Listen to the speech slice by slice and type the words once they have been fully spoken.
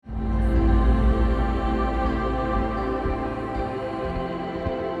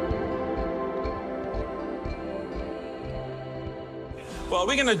Well,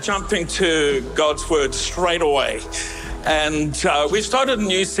 we're going to jump into God's Word straight away. And we started a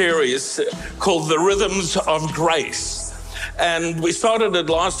new series called The Rhythms of Grace. And we started it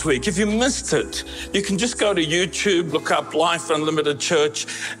last week. If you missed it, you can just go to YouTube, look up Life Unlimited Church,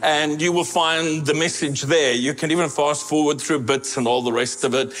 and you will find the message there. You can even fast forward through bits and all the rest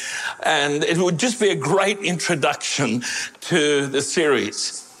of it. And it would just be a great introduction to the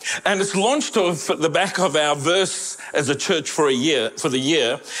series. And it's launched off the back of our verse as a church for the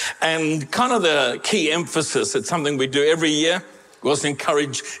year, and kind of the key emphasis. It's something we do every year. We also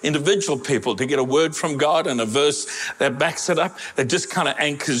encourage individual people to get a word from God and a verse that backs it up, that just kind of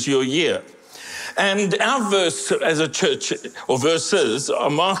anchors your year. And our verse as a church, or verses, are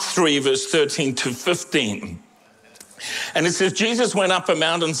Mark 3, verse 13 to 15. And it says, Jesus went up a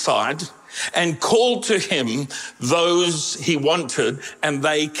mountainside and called to him those he wanted, and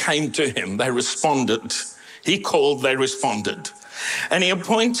they came to him. They responded. He called, they responded. And he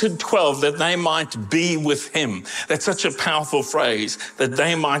appointed 12 that they might be with him. That's such a powerful phrase, that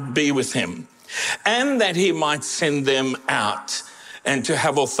they might be with him, and that he might send them out and to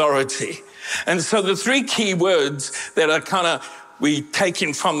have authority. And so the three key words that are we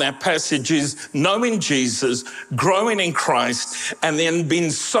taken from that passage is knowing Jesus, growing in Christ, and then being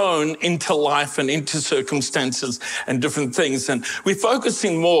sown into life and into circumstances and different things. And we're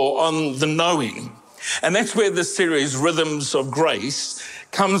focusing more on the knowing. And that's where the series Rhythms of Grace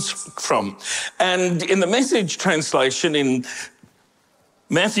comes from. And in the Message translation in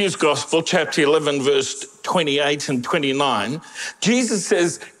Matthew's Gospel, chapter 11, verse 28 and 29, Jesus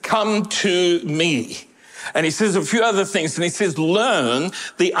says, "Come to me." And he says a few other things, and he says, learn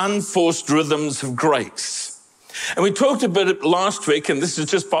the unforced rhythms of grace. And we talked a bit last week, and this is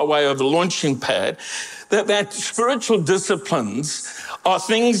just by way of a launching pad, that spiritual disciplines are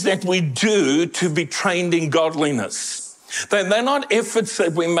things that we do to be trained in godliness. They're not efforts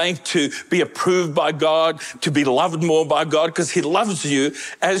that we make to be approved by God, to be loved more by God, because he loves you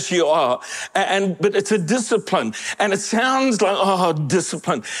as you are. But it's a discipline. And it sounds like,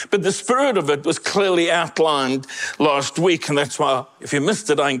 discipline. But the spirit of it was clearly outlined last week. And that's why, if you missed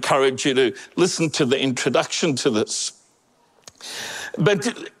it, I encourage you to listen to the introduction to this.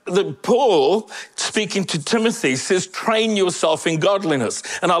 But Paul, speaking to Timothy, says, train yourself in godliness.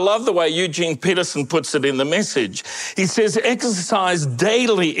 And I love the way Eugene Peterson puts it in the Message. He says, exercise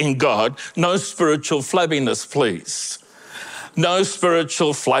daily in God, no spiritual flabbiness, please. No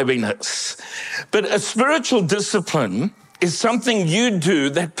spiritual flabbiness. But a spiritual discipline is something you do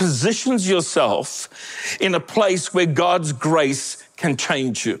that positions yourself in a place where God's grace can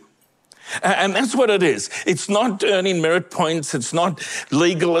change you. And that's what it is. It's not earning merit points. It's not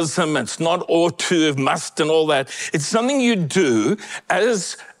legalism. It's not ought to, must, and all that. It's something you do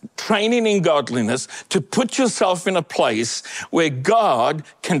as training in godliness to put yourself in a place where God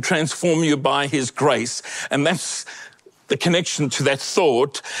can transform you by his grace. And that's the connection to that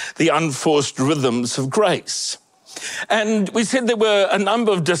thought, the unforced rhythms of grace. And we said there were a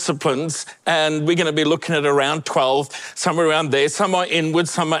number of disciplines, and we're going to be looking at around 12, somewhere around there. Some are inward,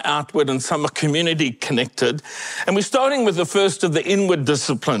 some are outward, and some are community connected. And we're starting with the first of the inward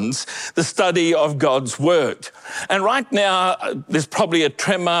disciplines, the study of God's Word. And right now, there's probably a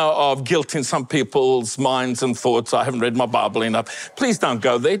tremor of guilt in some people's minds and thoughts. I haven't read my Bible enough. Please don't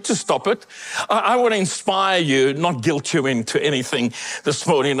go there. Just stop it. I want to inspire you, not guilt you into anything this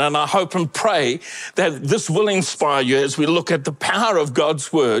morning. And I hope and pray that this will inspire you as we look at the power of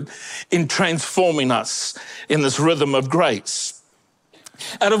God's Word in transforming us in this rhythm of grace.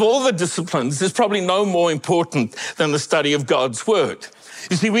 Out of all the disciplines, there's probably no more important than the study of God's Word.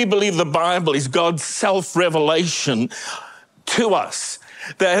 You see, we believe the Bible is God's self-revelation to us,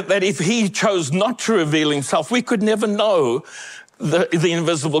 that if he chose not to reveal himself, we could never know the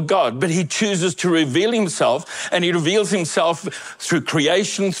invisible God. But he chooses to reveal himself, and he reveals himself through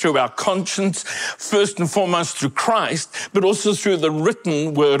creation, through our conscience, first and foremost through Christ, but also through the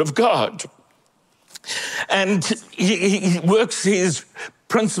written Word of God. And he works his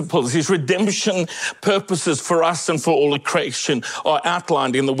principles, his redemption purposes for us and for all of creation are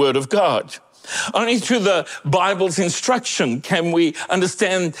outlined in the Word of God. Only through the Bible's instruction can we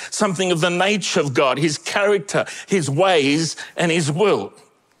understand something of the nature of God, his character, his ways, and his will.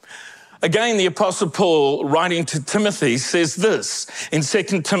 Again, the Apostle Paul, writing to Timothy, says this in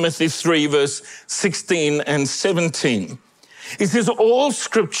 2 Timothy 3, verse 16 and 17. He says, all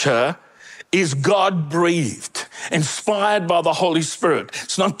Scripture is God-breathed. inspired by the Holy Spirit.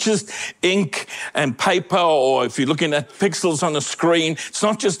 It's not just ink and paper, or if you're looking at pixels on a screen, it's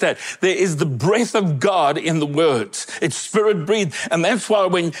not just that. There is the breath of God in the words. It's Spirit-breathed. And that's why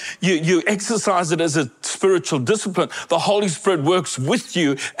when you exercise it as a spiritual discipline, the Holy Spirit works with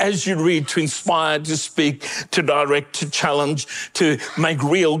you as you read to inspire, to speak, to direct, to challenge, to make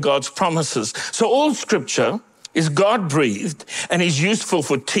real God's promises. So all Scripture is God-breathed and is useful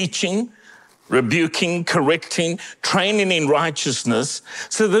for teaching, rebuking, correcting, training in righteousness,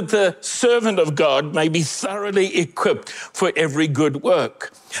 so that the servant of God may be thoroughly equipped for every good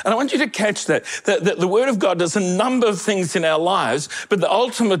work. And I want you to catch that the Word of God does a number of things in our lives, but the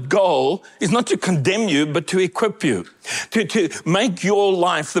ultimate goal is not to condemn you, but to equip you, to make your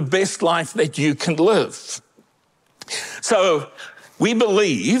life the best life that you can live. So we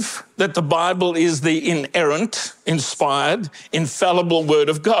believe that the Bible is the inerrant, inspired, infallible Word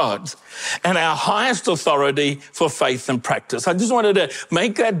of God and our highest authority for faith and practice. I just wanted to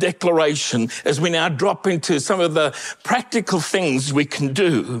make that declaration as we now drop into some of the practical things we can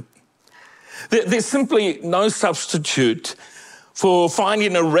do. There's simply no substitute for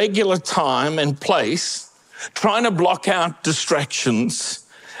finding a regular time and place, trying to block out distractions,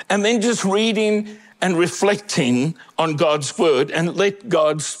 and then just reading and reflecting on God's word and let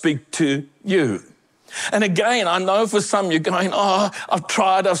God speak to you. And again, I know for some you're going, I've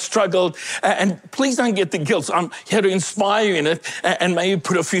tried, I've struggled. And please don't get the guilt. I'm here to inspire you in it and maybe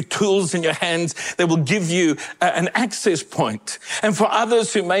put a few tools in your hands that will give you an access point. And for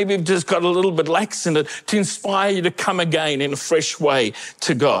others who maybe have just got a little bit lax in it, to inspire you to come again in a fresh way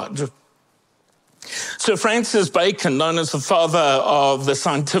to God. Sir Francis Bacon, known as the father of the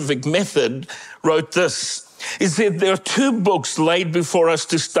scientific method, wrote this. He said, there are two books laid before us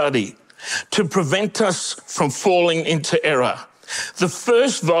to study to prevent us from falling into error. The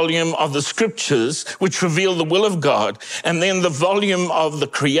first volume of the scriptures, which reveal the will of God, and then the volume of the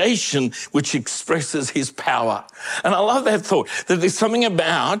creation, which expresses his power. And I love that thought, that there's something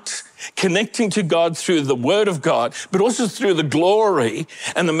about connecting to God through the word of God, but also through the glory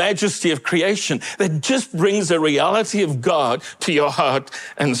and the majesty of creation that just brings a reality of God to your heart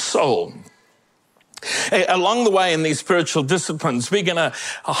and soul. Along the way in these spiritual disciplines, we're going to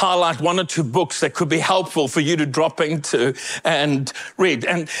highlight one or two books that could be helpful for you to drop into and read.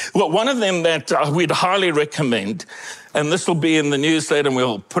 And one of them that we'd highly recommend, and this will be in the newsletter and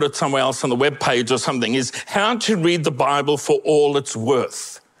we'll put it somewhere else on the webpage or something, is How to Read the Bible for All It's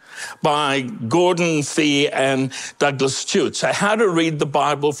Worth by Gordon Fee and Douglas Stewart. So How to Read the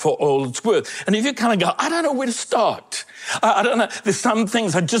Bible for All It's Worth. And if you kind of go, I don't know where to start. I don't know, there's some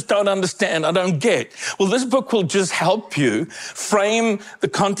things I just don't understand, I don't get. Well, this book will just help you frame the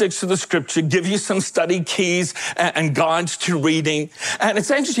context of the scripture, give you some study keys and guides to reading. And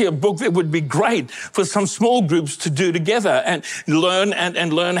it's actually a book that would be great for some small groups to do together and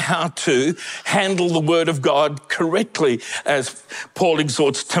learn how to handle the word of God correctly, as Paul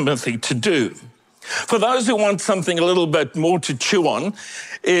exhorts Timothy to do. For those who want something a little bit more to chew on,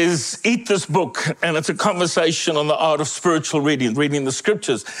 is Eat This Book, and it's a conversation on the art of spiritual reading the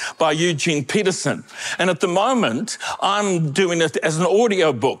scriptures by Eugene Peterson. And at the moment, I'm doing it as an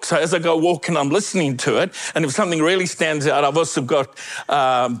audio book. So as I go walking, I'm listening to it. And if something really stands out, I've also got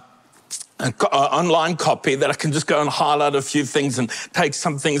an online copy that I can just go and highlight a few things and take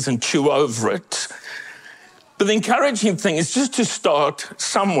some things and chew over it. But the encouraging thing is just to start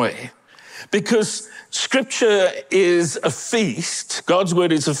somewhere. Because Scripture is a feast, God's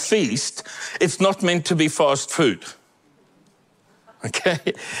word is a feast, it's not meant to be fast food, okay?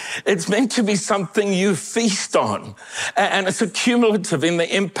 It's meant to be something you feast on, and it's accumulative in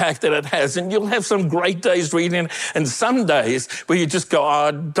the impact that it has, and you'll have some great days reading and some days where you just go,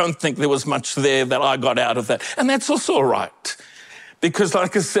 I don't think there was much there that I got out of that, and that's also all right. Because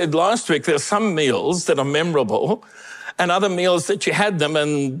like I said last week, there are some meals that are memorable and other meals that you had them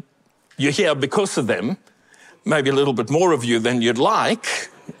and you're here because of them, maybe a little bit more of you than you'd like,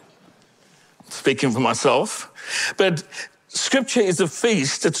 speaking for myself. But Scripture is a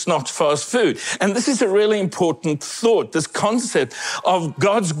feast, it's not fast food. And this is a really important thought, this concept of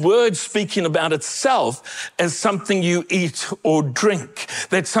God's word speaking about itself as something you eat or drink.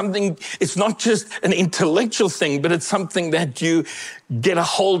 That's something, it's not just an intellectual thing, but it's something that you get a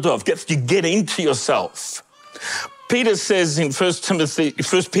hold of, you get into yourself. Peter says in 1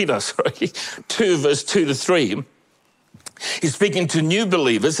 Peter 2, verse 2 to 3, he's speaking to new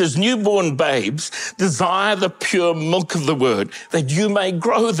believers, as newborn babes, desire the pure milk of the word, that you may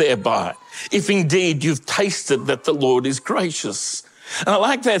grow thereby, if indeed you've tasted that the Lord is gracious. And I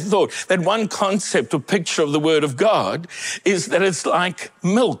like that thought, that one concept or picture of the Word of God is that it's like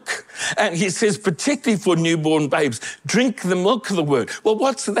milk. And he says, particularly for newborn babes, drink the milk of the Word. Well,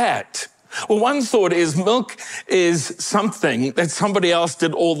 what's that? Well, one thought is milk is something that somebody else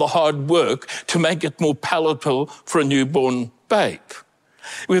did all the hard work to make it more palatable for a newborn babe.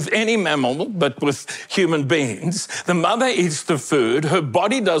 With any mammal, but with human beings, the mother eats the food, her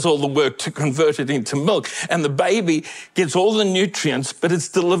body does all the work to convert it into milk, and the baby gets all the nutrients, but it's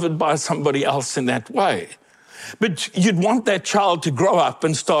delivered by somebody else in that way. But you'd want that child to grow up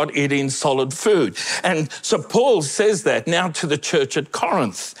and start eating solid food. And so Paul says that now to the church at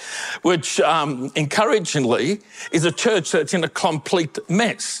Corinth, which encouragingly is a church that's in a complete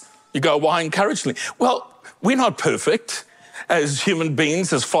mess. You go, why encouragingly? Well, we're not perfect as human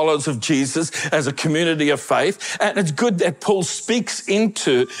beings, as followers of Jesus, as a community of faith. And it's good that Paul speaks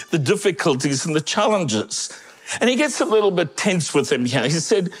into the difficulties and the challenges. And he gets a little bit tense with him here. He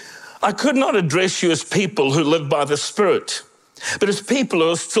said, I could not address you as people who live by the Spirit, but as people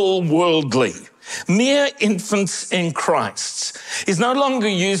who are still worldly, mere infants in Christ. He's no longer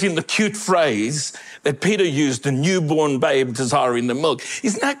using the cute phrase that Peter used, a newborn babe desiring the milk.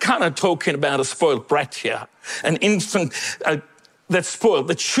 He's not kind of talking about a spoiled brat here, an infant that's spoiled,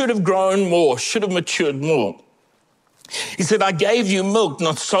 that should have grown more, should have matured more. He said, I gave you milk,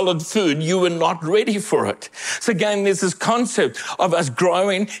 not solid food. You were not ready for it. So again, there's this concept of us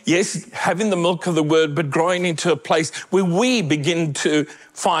growing, yes, having the milk of the word, but growing into a place where we begin to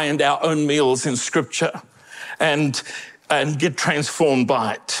find our own meals in Scripture and get transformed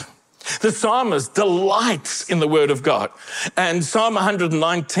by it. The psalmist delights in the word of God. And Psalm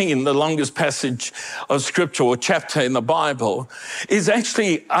 119, the longest passage of Scripture or chapter in the Bible, is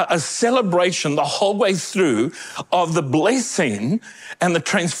actually a celebration the whole way through of the blessing and the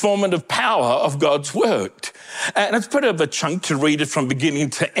transformative power of God's word. And it's a bit of a chunk to read it from beginning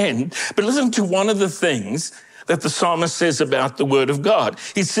to end. But listen to one of the things that the psalmist says about the word of God.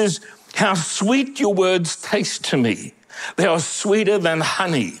 He says, how sweet your words taste to me. They are sweeter than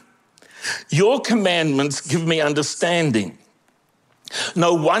honey. Your commandments give me understanding.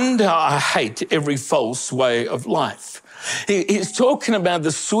 No wonder I hate every false way of life. He's talking about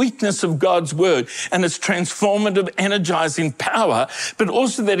the sweetness of God's word and its transformative, energizing power, but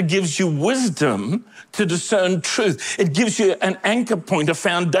also that it gives you wisdom to discern truth. It gives you an anchor point, a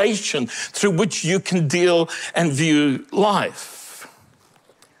foundation through which you can deal and view life.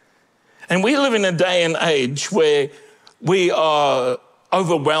 And we live in a day and age where we are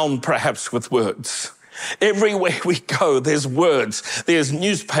overwhelmed perhaps with words. Everywhere we go, there's words, there's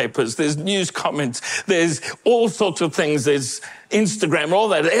newspapers, there's news comments, there's all sorts of things, there's Instagram, all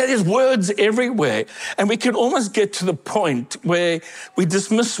that. There's words everywhere. And we can almost get to the point where we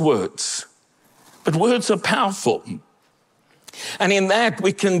dismiss words. But words are powerful. And in that,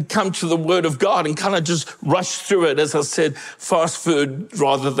 we can come to the word of God and kind of just rush through it, as I said, fast food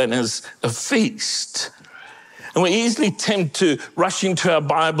rather than as a feast. And we easily tempt to rush into our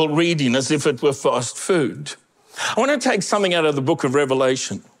Bible reading as if it were fast food. I want to take something out of the book of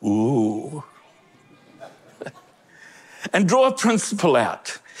Revelation. Ooh. And draw a principle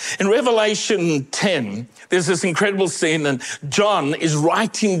out. In Revelation 10, there's this incredible scene, and John is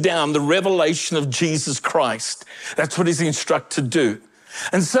writing down the revelation of Jesus Christ. That's what he's instructed to do.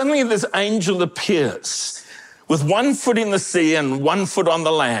 And suddenly this angel appears with 1 foot in the sea and 1 foot on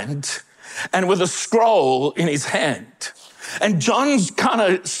the land, and with a scroll in his hand. And John's kind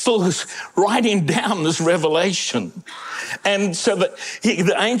of still writing down this revelation. And so that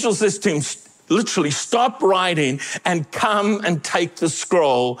the angel says to him, literally, stop writing and come and take the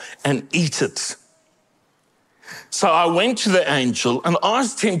scroll and eat it. So I went to the angel and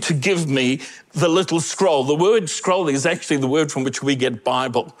asked him to give me the little scroll. The word scroll is actually the word from which we get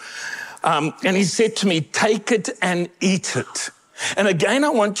Bible. And he said to me, take it and eat it. And again, I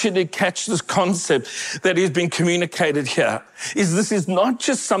want you to catch this concept that has been communicated here, is this is not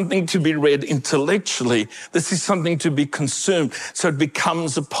just something to be read intellectually. This is something to be consumed so it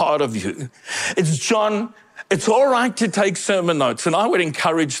becomes a part of you. It's John. It's all right to take sermon notes, and I would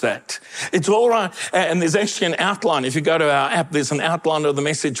encourage that. It's all right. And there's actually an outline. If you go to our app, there's an outline of the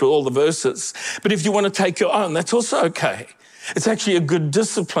message with all the verses. But if you want to take your own, that's also okay. It's actually a good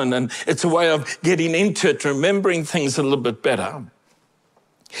discipline, and it's a way of getting into it, remembering things a little bit better.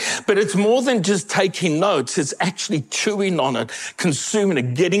 But it's more than just taking notes. It's actually chewing on it, consuming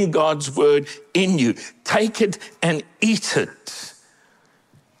it, getting God's word in you. Take it and eat it.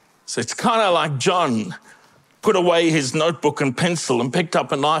 So it's kind of like John put away his notebook and pencil and picked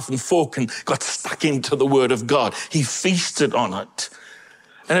up a knife and fork and got stuck into the word of God. He feasted on it.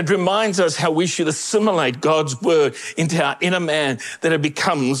 And it reminds us how we should assimilate God's word into our inner man, that it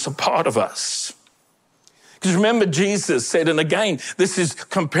becomes a part of us. Because remember, Jesus said, and again, this is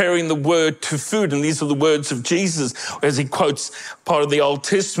comparing the word to food, and these are the words of Jesus as he quotes part of the Old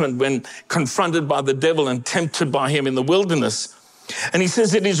Testament when confronted by the devil and tempted by him in the wilderness. And he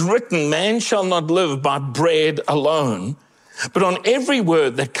says, it is written, man shall not live by bread alone, but on every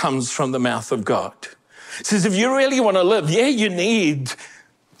word that comes from the mouth of God. He says, if you really want to live, you need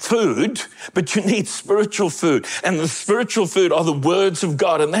food, but you need spiritual food. And the spiritual food are the words of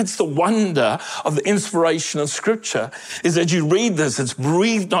God. And that's the wonder of the inspiration of Scripture, is that you read this, it's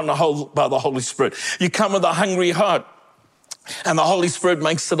breathed on by the Holy Spirit. You come with a hungry heart, and the Holy Spirit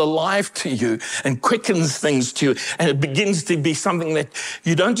makes it alive to you and quickens things to you. And it begins to be something that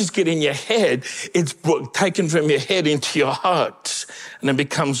you don't just get in your head, it's taken from your head into your heart, and it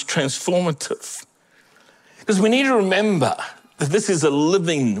becomes transformative. Because we need to remember that this is a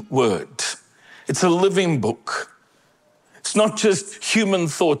living word. It's a living book. It's not just human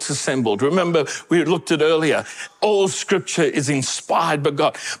thoughts assembled. Remember, we looked at earlier, all Scripture is inspired by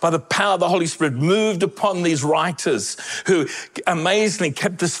God, by the power of the Holy Spirit, moved upon these writers who amazingly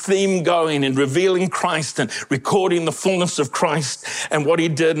kept this theme going in revealing Christ and recording the fullness of Christ and what he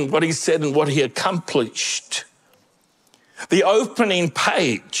did and what he said and what he accomplished. The opening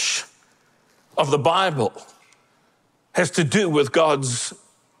page of the Bible has to do with God's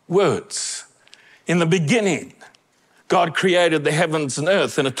words. In the beginning, God created the heavens and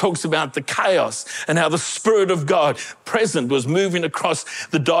earth, and it talks about the chaos and how the Spirit of God present was moving across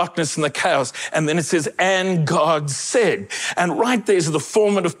the darkness and the chaos. And then it says, and God said. And right there's the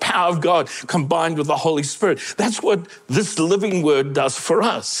formative power of God combined with the Holy Spirit. That's what this living word does for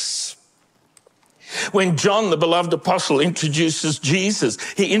us. When John, the beloved apostle, introduces Jesus,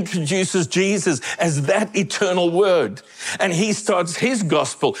 he introduces Jesus as that eternal word. And he starts his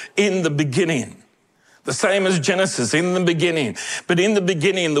gospel in the beginning. The same as Genesis, in the beginning. But in the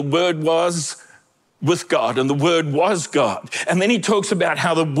beginning, the word was with God, and the word was God. And then he talks about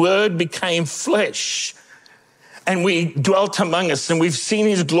how the word became flesh, and we dwelt among us, and we've seen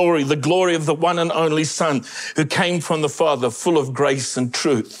his glory, the glory of the one and only Son who came from the Father, full of grace and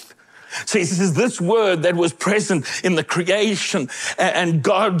truth. So he says this word that was present in the creation and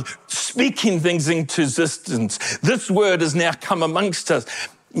God speaking things into existence, this word has now come amongst us,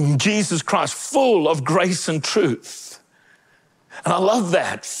 Jesus Christ, full of grace and truth. And I love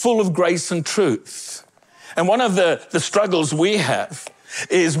that, full of grace and truth. And one of the struggles we have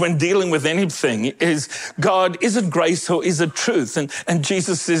is when dealing with anything is, God, is it grace or is it truth? And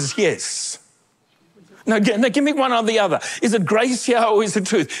Jesus says, yes. No, give me one or the other. Is it grace here or is it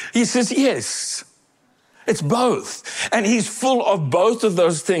truth? He says, yes. It's both. And he's full of both of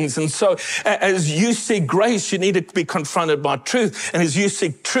those things. And so as you seek grace, you need to be confronted by truth. And as you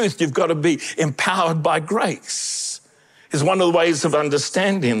seek truth, you've got to be empowered by grace. Is one of the ways of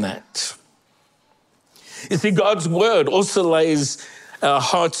understanding that. You see, God's word also lays our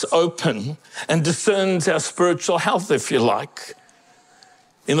hearts open and discerns our spiritual health, if you like.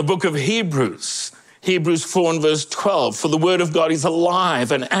 In the book of Hebrews 4 and verse 12, for the word of God is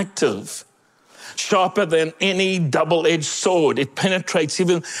alive and active, sharper than any double-edged sword. It penetrates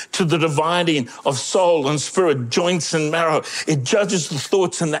even to the dividing of soul and spirit, joints and marrow. It judges the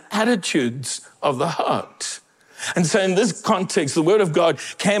thoughts and the attitudes of the heart. And so in this context, the word of God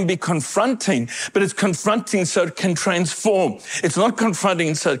can be confronting, but it's confronting so it can transform. It's not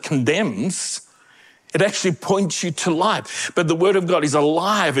confronting so it condemns. It actually points you to life. But the word of God is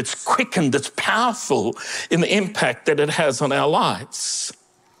alive, it's quickened, it's powerful in the impact that it has on our lives.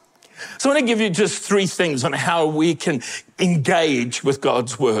 So I want to give you just 3 things on how we can engage with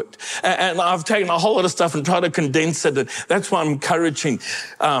God's word. And I've taken a whole lot of stuff and tried to condense it. And that's why I'm encouraging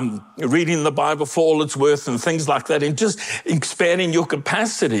reading the Bible for all it's worth and things like that, and just expanding your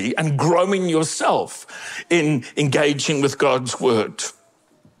capacity and growing yourself in engaging with God's word.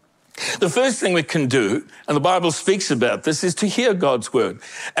 The first thing we can do, and the Bible speaks about this, is to hear God's word.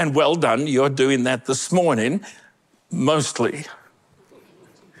 And well done, you're doing that this morning, mostly.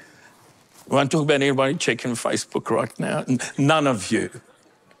 I won't talk about anybody checking Facebook right now. None of you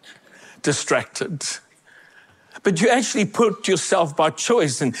distracted. But you actually put yourself by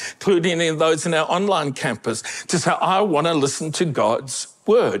choice, including in those in our online campus, to say, I want to listen to God's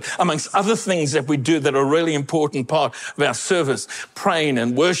word, amongst other things that we do that are a really important part of our service, praying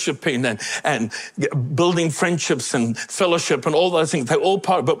and worshiping and building friendships and fellowship and all those things. They're all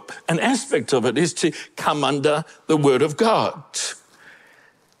part, but an aspect of it is to come under the word of God.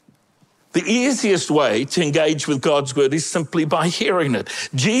 The easiest way to engage with God's word is simply by hearing it.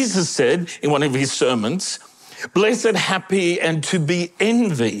 Jesus said in one of his sermons, Blessed, happy, and to be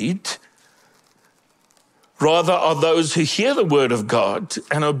envied, rather, are those who hear the word of God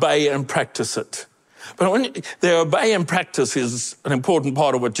and obey and practice it. But when they obey and practice is an important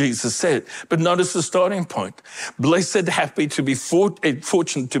part of what Jesus said. But notice the starting point. Blessed, happy, to be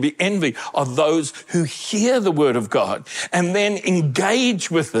fortunate, to be envied are those who hear the word of God and then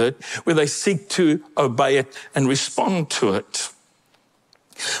engage with it, where they seek to obey it and respond to it.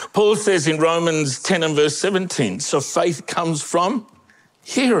 Paul says in Romans 10 and verse 17, so faith comes from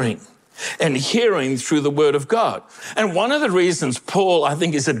hearing, and hearing through the word of God. And one of the reasons Paul, I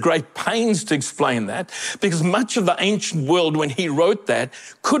think, is at great pains to explain that, because much of the ancient world when he wrote that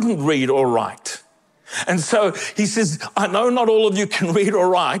couldn't read or write. And so he says, I know not all of you can read or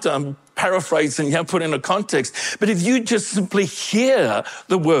write. I'm paraphrasing here, put in a context. But if you just simply hear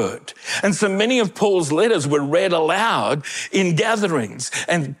the word, and so many of Paul's letters were read aloud in gatherings,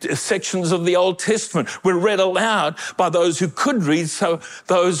 and sections of the Old Testament were read aloud by those who could read, so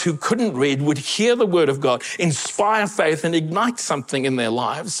those who couldn't read would hear the word of God, inspire faith, and ignite something in their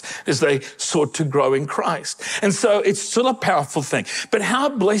lives as they sought to grow in Christ. And so it's still a powerful thing. But how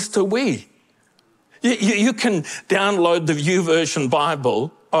blessed are we? You can download the YouVersion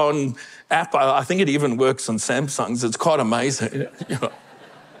Bible on app. I think it even works on Samsungs. It's quite amazing.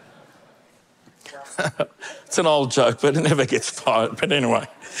 It's an old joke, but it never gets tired. But anyway,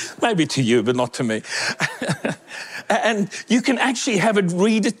 maybe to you, but not to me. And you can actually have it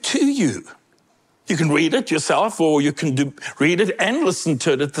read it to you. You can read it yourself, or you can read it and listen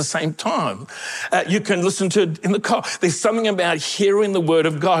to it at the same time. You can listen to it in the car. There's something about hearing the word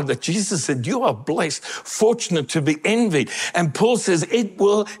of God that Jesus said, you are blessed, fortunate to be envied. And Paul says it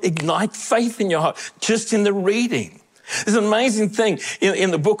will ignite faith in your heart just in the reading. There's an amazing thing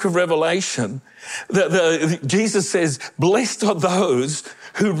in the book of Revelation. Jesus says, blessed are those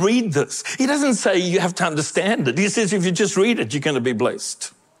who read this. He doesn't say you have to understand it. He says if you just read it, you're going to be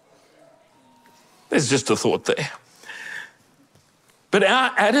blessed. There's just a thought there. But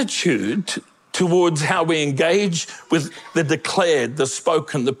our attitude towards how we engage with the declared, the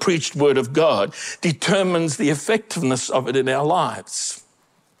spoken, the preached word of God determines the effectiveness of it in our lives.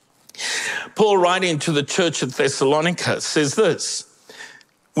 Paul, writing to the church at Thessalonica, says this,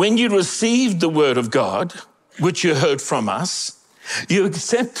 when you received the word of God, which you heard from us, you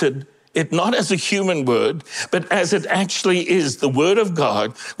accepted it not as a human word, but as it actually is, the word of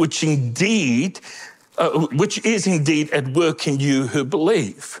God, which is indeed at work in you who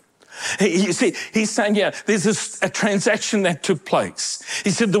believe. You see, he's saying, there's a transaction that took place.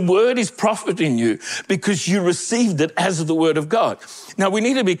 He said, the word is profit in you because you received it as the word of God. Now, we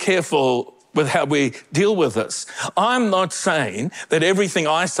need to be careful with how we deal with this. I'm not saying that everything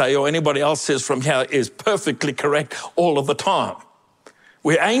I say or anybody else says from here is perfectly correct all of the time.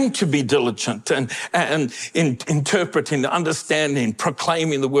 We aim to be diligent and in interpreting, understanding,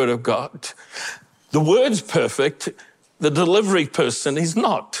 proclaiming the word of God. The word's perfect. The delivery person is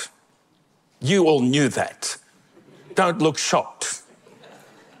not. You all knew that. Don't look shocked.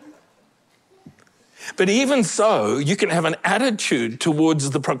 But even so, you can have an attitude towards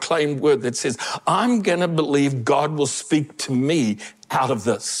the proclaimed word that says, I'm going to believe God will speak to me out of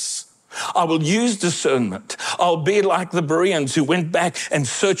this. I will use discernment. I'll be like the Bereans who went back and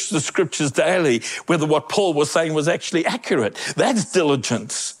searched the scriptures daily, whether what Paul was saying was actually accurate. That's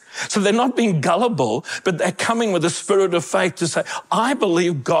diligence. So they're not being gullible, but they're coming with a spirit of faith to say, I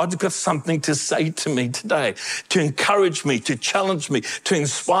believe God's got something to say to me today, to encourage me, to challenge me, to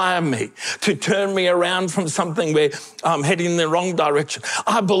inspire me, to turn me around from something where I'm heading in the wrong direction.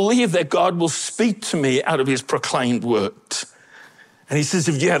 I believe that God will speak to me out of his proclaimed word. And he says,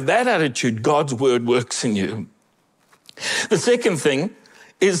 if you have that attitude, God's word works in you. The second thing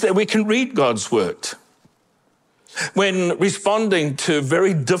is that we can read God's word. When responding to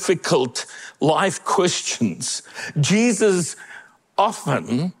very difficult life questions, Jesus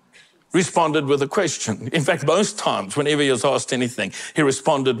often responded with a question. In fact, most times, whenever he was asked anything, he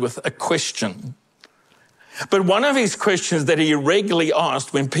responded with a question. But one of his questions that he regularly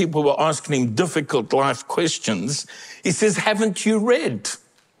asked when people were asking him difficult life questions, he says, haven't you read?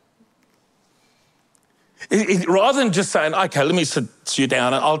 Rather than just saying, okay, let me sit you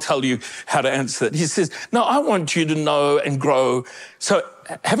down and I'll tell you how to answer it. He says, no, I want you to know and grow. So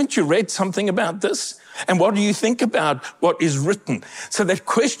haven't you read something about this? And what do you think about what is written? So that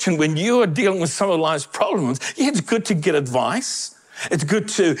question, when you are dealing with some of life's problems, it's good to get advice. It's good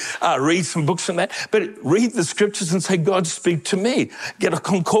to read some books on that, but read the scriptures and say, God, speak to me. Get a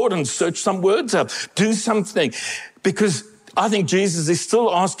concordance, search some words up, do something. Because I think Jesus is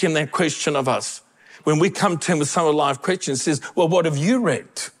still asking that question of us. When we come to him with some of life questions, he says, well, what have you read?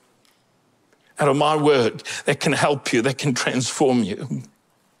 out of my word that can help you, that can transform you.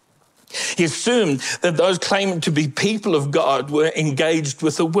 He assumed that those claiming to be people of God were engaged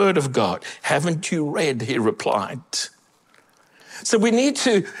with the word of God. Haven't you read? He replied. So we need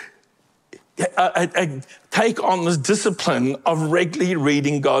to take on this discipline of regularly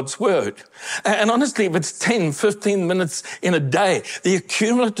reading God's word. And honestly, if it's 10, 15 minutes in a day, the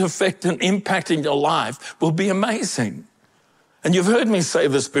cumulative effect and impact in your life will be amazing. And you've heard me say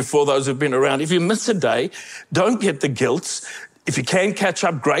this before, those who've been around. If you miss a day, don't get the guilt. If you can catch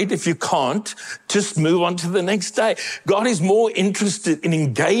up, great. If you can't, just move on to the next day. God is more interested in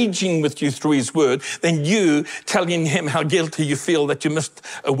engaging with you through his word than you telling him how guilty you feel that you missed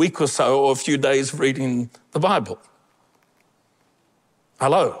a week or so or a few days of reading the Bible.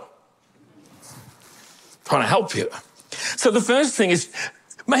 Hello? Trying to help you. So the first thing is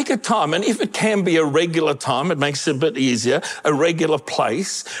make a time, and if it can be a regular time, it makes it a bit easier, a regular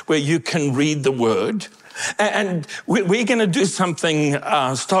place where you can read the word. And we're going to do something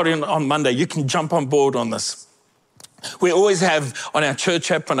starting on Monday. You can jump on board on this. We always have on our church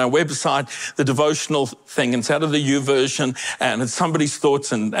app, on our website, the devotional thing. It's out of the YouVersion, and it's somebody's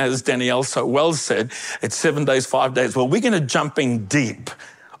thoughts. And as Danielle so well said, it's 7 days, 5 days. Well, we're going to jump in deep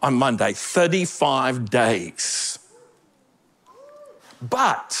on Monday, 35 days.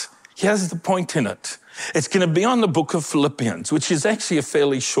 But here's the point in it. It's going to be on the book of Philippians, which is actually a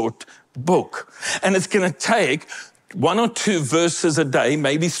fairly short book. And it's going to take 1 or 2 verses a day,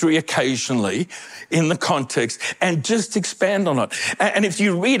 maybe 3 occasionally in the context, and just expand on it. And if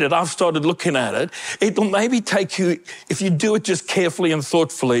you read it, I've started looking at it, it'll maybe take you, if you do it just carefully and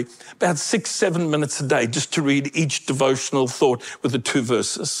thoughtfully, about 6-7 minutes a day just to read each devotional thought with the 2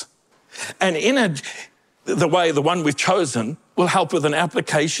 verses. And in it, the one we've chosen will help with an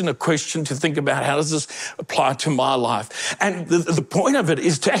application, a question to think about how does this apply to my life. And the point of it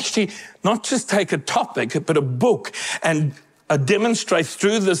is to actually not just take a topic, but a book and demonstrate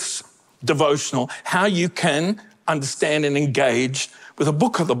through this devotional how you can understand and engage with a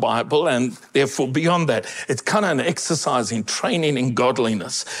book of the Bible, and therefore beyond that. It's kind of an exercise in training in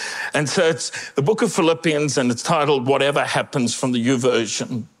godliness. And so it's the book of Philippians, and it's titled Whatever Happens from the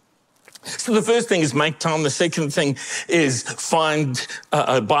YouVersion. So the first thing is make time. The second thing is find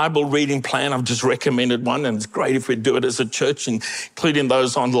a Bible reading plan. I've just recommended one, and it's great if we do it as a church, including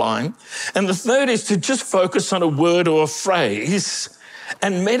those online. And the third is to just focus on a word or a phrase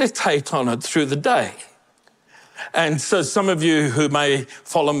and meditate on it through the day. And so some of you who may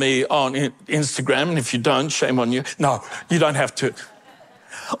follow me on Instagram, and if you don't, shame on you. No, you don't have to.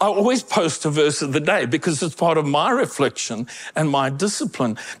 I always post a verse of the day because it's part of my reflection and my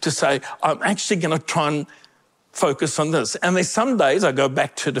discipline to say, I'm actually going to try and focus on this. And there's some days I go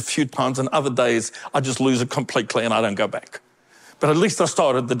back to it a few times, and other days I just lose it completely and I don't go back. But at least I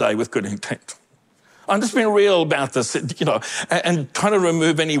started the day with good intent. I'm just being real about this, and trying to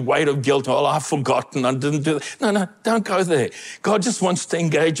remove any weight of guilt. Oh, I've forgotten, I didn't do that. No, don't go there. God just wants to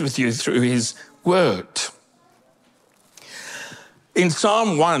engage with you through his word. In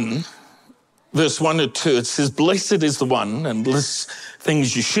Psalm 1, verse 1 to 2, it says, blessed is the one, and lists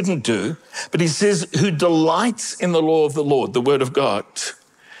things you shouldn't do. But he says, who delights in the law of the Lord, the word of God,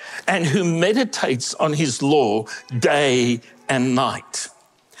 and who meditates on his law day and night.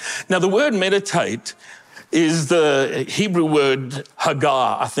 Now, the word meditate is the Hebrew word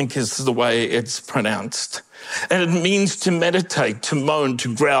hagar, I think is the way it's pronounced. And it means to meditate, to moan,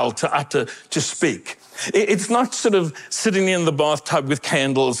 to growl, to utter, to speak. It's not sort of sitting in the bathtub with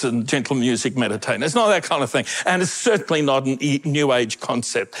candles and gentle music meditating. It's not that kind of thing. And it's certainly not a New Age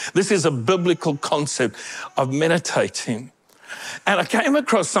concept. This is a biblical concept of meditating. And I came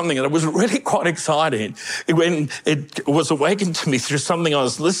across something that was really quite exciting when it was awakened to me through something I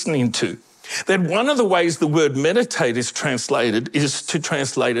was listening to, that one of the ways the word meditate is translated is to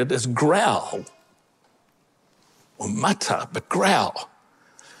translate it as growl or mutter, but growl.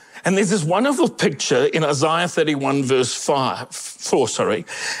 And there's this wonderful picture in Isaiah 31 verse 4,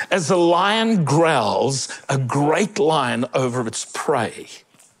 as a lion growls, a great lion over its prey.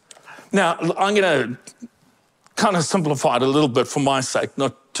 Now, I'm going to kind of simplify it a little bit for my sake,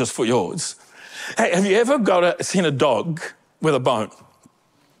 not just for yours. Hey, have you ever seen a dog with a bone?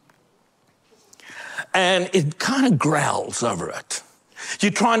 And it kind of growls over it. You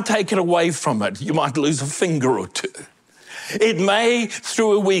try and take it away from it, you might lose a finger or two. It may,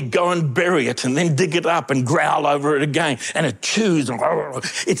 through a week, go and bury it and then dig it up and growl over it again, and it chews.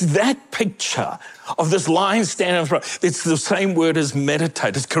 It's that picture of this lion standing in front. It's the same word as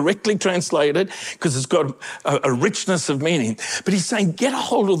meditate. It's correctly translated because it's got a richness of meaning. But he's saying, get a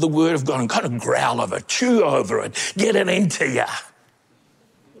hold of the word of God and kind of growl over it, chew over it, get it into you.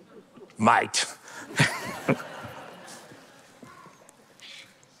 mate.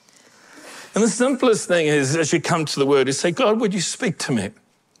 And the simplest thing is, as you come to the word, is say, God, would you speak to me?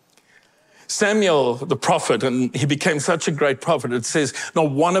 Samuel, the prophet, and he became such a great prophet, it says,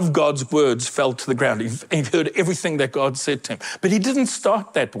 not one of God's words fell to the ground. He heard everything that God said to him. But he didn't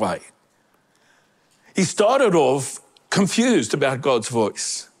start that way. He started off confused about God's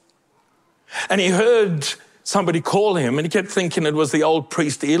voice. And he heard somebody call him, and he kept thinking it was the old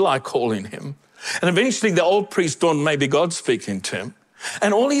priest Eli calling him. And eventually the old priest dawned, maybe God speaking to him.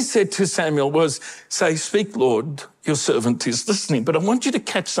 And all he said to Samuel was, say, speak, Lord, your servant is listening. But I want you to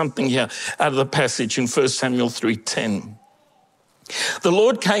catch something here out of the passage in 1 Samuel 3:10. The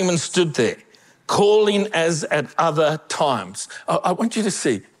Lord came and stood there, calling as at other times. I want you to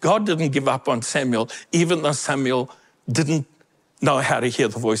see, God didn't give up on Samuel, even though Samuel didn't know how to hear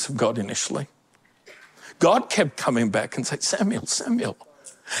the voice of God initially. God kept coming back and saying, Samuel, Samuel.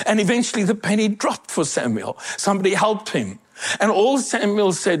 And eventually the penny dropped for Samuel. Somebody helped him. And all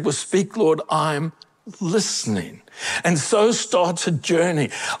Samuel said was, speak, Lord, I'm listening. And so starts a journey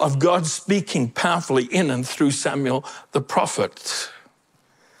of God speaking powerfully in and through Samuel the prophet.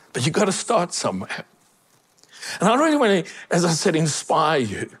 But you've got to start somewhere. And I really want to, as I said, inspire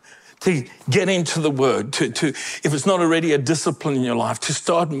you to get into the word, to if it's not already a discipline in your life, to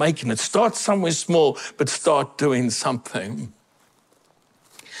start making it. Start somewhere small, but start doing something.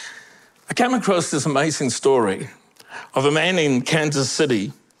 I came across this amazing story of a man in Kansas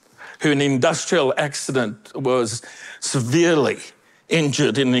City who in an industrial accident was severely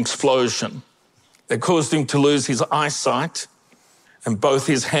injured in an explosion that caused him to lose his eyesight and both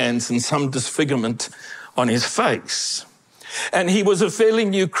his hands and some disfigurement on his face. And he was a fairly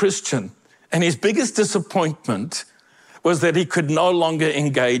new Christian, and his biggest disappointment was that he could no longer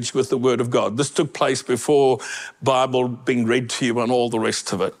engage with the Word of God. This took place before Bible being read to you and all the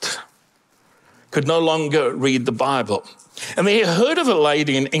rest of it. Could no longer read the Bible. And he heard of a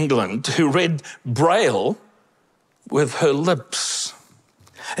lady in England who read Braille with her lips.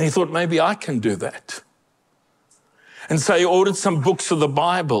 And he thought, maybe I can do that. And so he ordered some books of the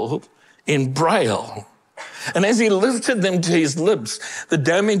Bible in Braille. And as he lifted them to his lips, the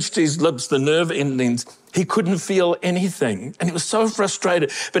damage to his lips, the nerve endings, he couldn't feel anything. And he was so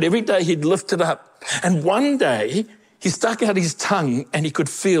frustrated. But every day he'd lift it up. And one day he stuck out his tongue and he could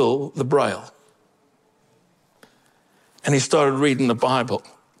feel the Braille. And he started reading the Bible.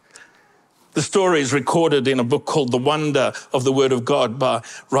 The story is recorded in a book called The Wonder of the Word of God by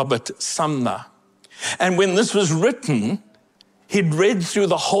Robert Sumner. And when this was written, he'd read through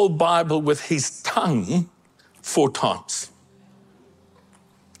the whole Bible with his tongue 4 times.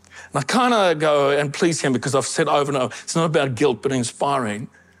 And I kind of go and please him because I've said over and over, it's not about guilt, but inspiring.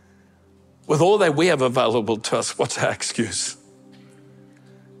 With all that we have available to us, what's our excuse?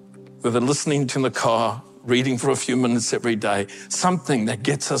 Whether listening to in the car, reading for a few minutes every day, something that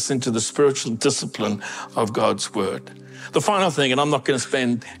gets us into the spiritual discipline of God's word. The final thing, and I'm not going to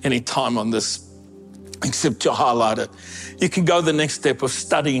spend any time on this except to highlight it, you can go the next step of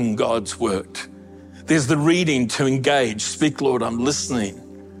studying God's word. There's the reading to engage. Speak, Lord, I'm listening.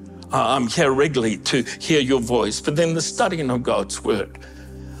 I'm here regularly to hear your voice. But then the studying of God's word.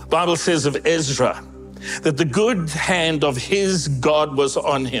 The Bible says of Ezra that the good hand of his God was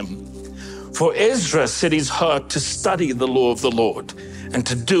on him. For Ezra set his heart to study the law of the Lord and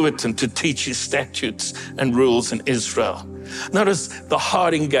to do it and to teach his statutes and rules in Israel. Notice the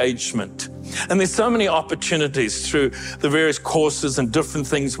heart engagement. And there's so many opportunities through the various courses and different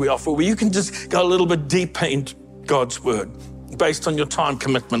things we offer where you can just go a little bit deeper into God's word based on your time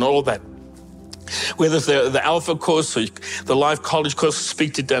commitment, all that. Whether it's the Alpha course or the Life College course,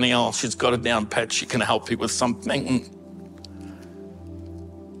 speak to Danielle. She's got it down pat. She can help you with something.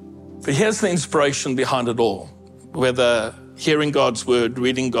 But here's the inspiration behind it all, whether hearing God's word,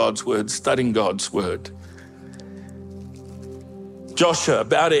 reading God's word, studying God's word. Joshua,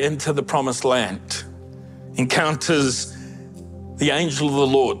 about to enter the promised land, encounters the angel of the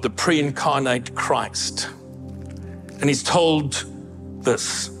Lord, the pre-incarnate Christ. And he's told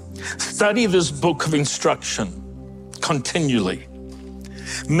this, study this book of instruction continually.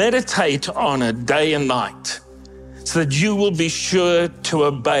 Meditate on it day and night, so that you will be sure to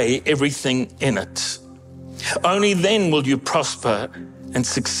obey everything in it. Only then will you prosper and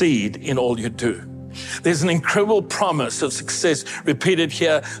succeed in all you do. There's an incredible promise of success repeated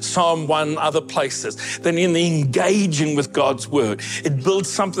here, Psalm 1, other places. Then in the engaging with God's word, it builds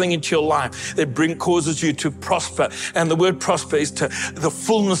something into your life that causes you to prosper. And the word prosper is to the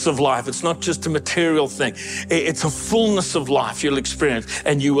fullness of life. It's not just a material thing. It's a fullness of life you'll experience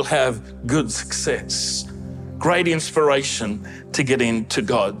and you will have good success. great inspiration to get into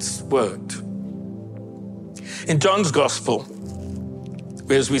God's word. In John's gospel,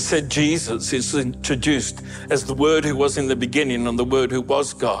 as we said, Jesus is introduced as the Word who was in the beginning and the Word who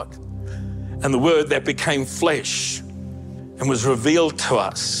was God, and the Word that became flesh and was revealed to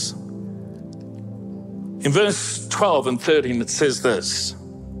us. In verse 12 and 13, it says this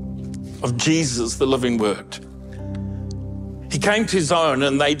of Jesus, the living Word. He came to his own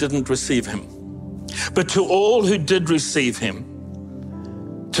and they didn't receive him. But to all who did receive him,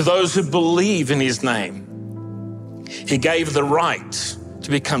 to those who believe in his name, he gave the right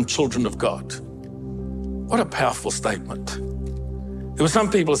to become children of God. What a powerful statement. There were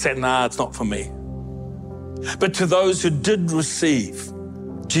some people who said, nah, it's not for me. But to those who did receive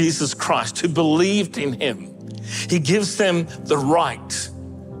Jesus Christ, who believed in him, he gives them the right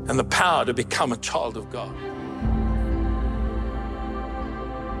and the power to become a child of God.